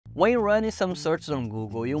When running some searches on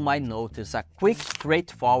Google, you might notice a quick,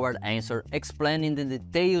 straightforward answer explaining the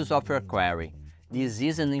details of your query. This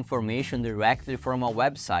isn't information directly from a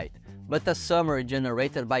website, but a summary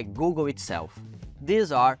generated by Google itself.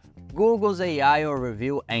 These are Google's AI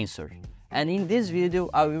overview answers, and in this video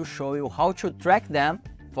I will show you how to track them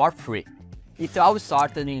for free. It all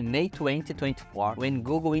started in May 2024 when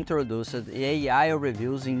Google introduced AI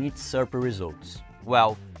overviews in its search results.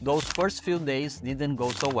 Well, those first few days didn't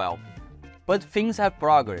go so well. But things have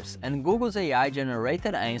progressed, and Google's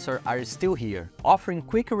AI-generated answers are still here, offering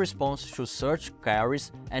quick response to search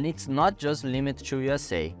queries, and it's not just limited to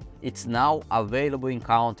USA. It's now available in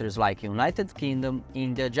countries like United Kingdom,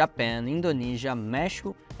 India, Japan, Indonesia,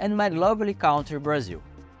 Mexico, and my lovely country Brazil.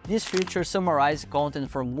 This feature summarizes content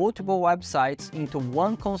from multiple websites into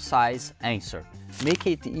one concise answer,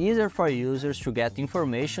 making it easier for users to get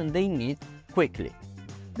information they need quickly.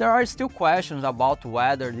 There are still questions about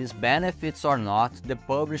whether this benefits or not the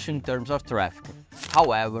publisher in terms of traffic.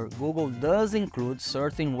 However, Google does include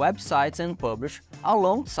certain websites and publish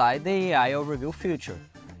alongside the AI overview feature.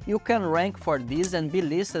 You can rank for this and be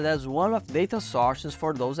listed as one of data sources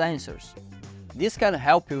for those answers. This can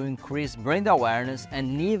help you increase brand awareness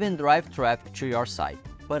and even drive traffic to your site.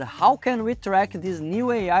 But how can we track this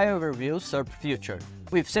new AI overview search feature?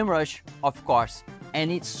 With Semrush, of course, and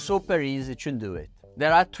it's super easy to do it.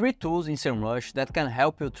 There are 3 tools in Semrush that can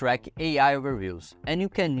help you track AI overviews, and you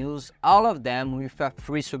can use all of them with a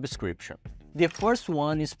free subscription. The first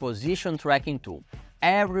one is Position Tracking Tool.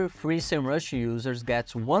 Every free Semrush user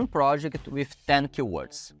gets one project with 10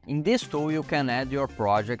 keywords. In this tool, you can add your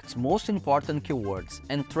project's most important keywords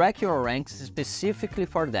and track your ranks specifically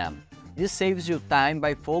for them. This saves you time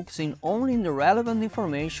by focusing only on the relevant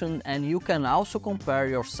information, and you can also compare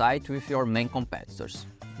your site with your main competitors.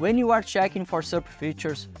 When you are checking for search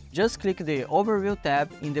features, just click the Overview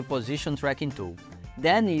tab in the Position Tracking tool.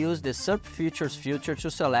 Then use the Search Features filter to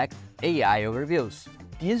select AI Overviews.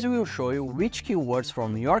 This will show you which keywords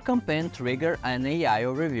from your campaign trigger an AI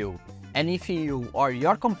overview, and if you or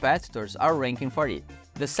your competitors are ranking for it.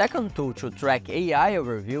 The second tool to track AI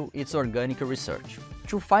overview is Organic Research.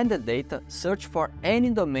 To find the data, search for any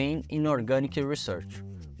domain in Organic Research.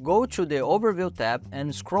 Go to the Overview tab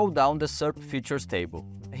and scroll down the Search Features table.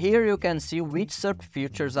 Here you can see which search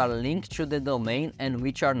features are linked to the domain and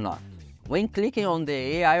which are not. When clicking on the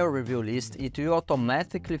AI overview list, it will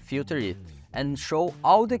automatically filter it and show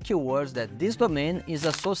all the keywords that this domain is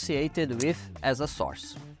associated with as a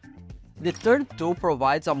source. The third tool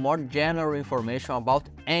provides a more general information about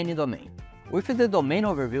any domain. With the Domain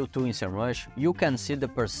Overview tool in Semrush, you can see the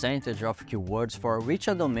percentage of keywords for which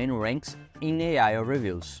a domain ranks in AI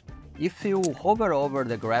overviews. If you hover over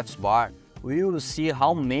the graphs bar, we will see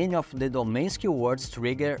how many of the domain's keywords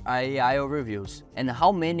trigger AI overviews and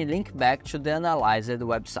how many link back to the analyzed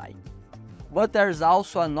website. But there's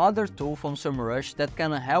also another tool from Semrush that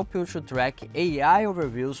can help you to track AI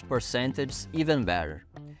overviews percentages even better.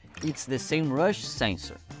 It's the Semrush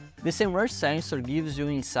sensor. The Semrush sensor gives you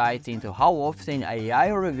insight into how often AI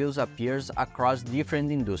overviews appears across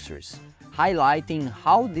different industries, highlighting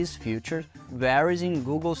how this feature varies in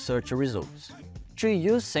Google search results. To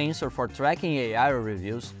use sensor for tracking AI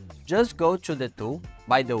overviews, just go to the tool,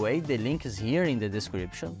 by the way the link is here in the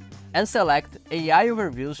description, and select AI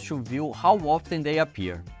overviews to view how often they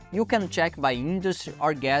appear. You can check by industry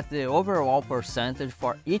or get the overall percentage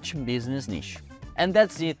for each business niche. And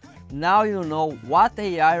that's it. Now you know what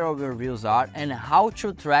AI overviews are and how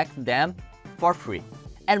to track them for free.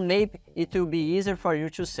 And maybe it will be easier for you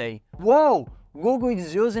to say, "Whoa! Google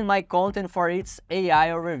is using my content for its AI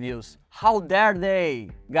overviews. How dare they?"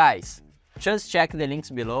 Guys, just check the links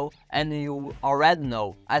below and you already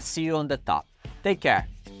know. I'll see you on the top. Take care.